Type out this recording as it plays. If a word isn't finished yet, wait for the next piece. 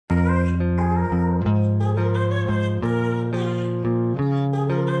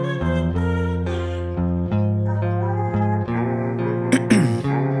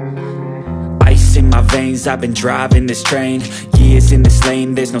lanes, I've been driving this train. Years in this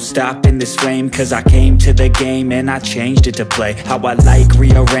lane, there's no stopping this flame. Cause I came to the game and I changed it to play how I like,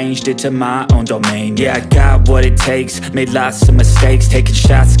 rearranged it to my own domain. Yeah, I got what it takes, made lots of mistakes, taking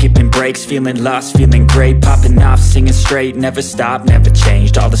shots, skipping breaks, feeling lost, feeling great, popping off, singing straight, never stopped, never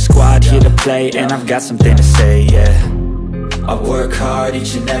changed. All the squad here to play, and I've got something to say, yeah. I work hard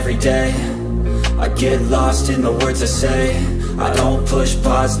each and every day, I get lost in the words I say. I don't push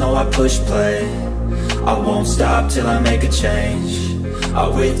pause, no I push play. I won't stop till I make a change. I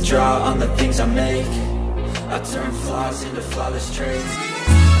withdraw on the things I make. I turn flaws into flawless traits.